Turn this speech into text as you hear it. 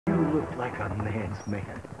look like a man's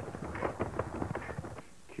man.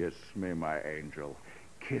 Kiss me, my angel.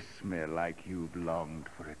 Kiss me like you've longed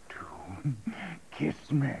for it too.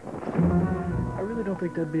 Kiss me. I really don't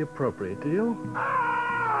think that'd be appropriate, do you?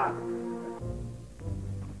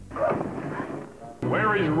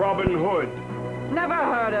 Where is Robin Hood? Never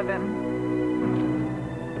heard of him.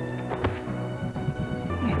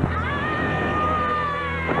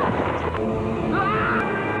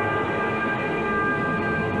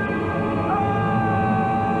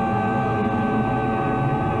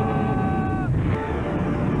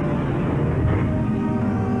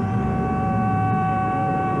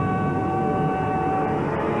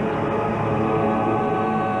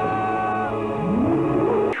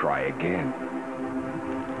 Try again.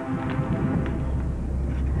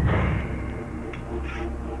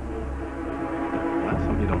 That's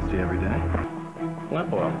something you don't see every day.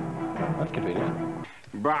 Well, that's convenient.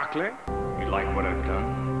 Broccoli, you like what I've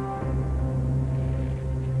done?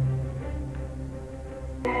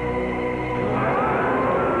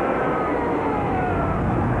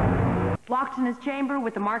 Locked in his chamber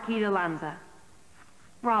with the Marquis de Lanza.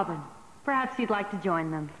 Robin, perhaps you'd like to join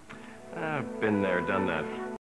them. I've been there, done that.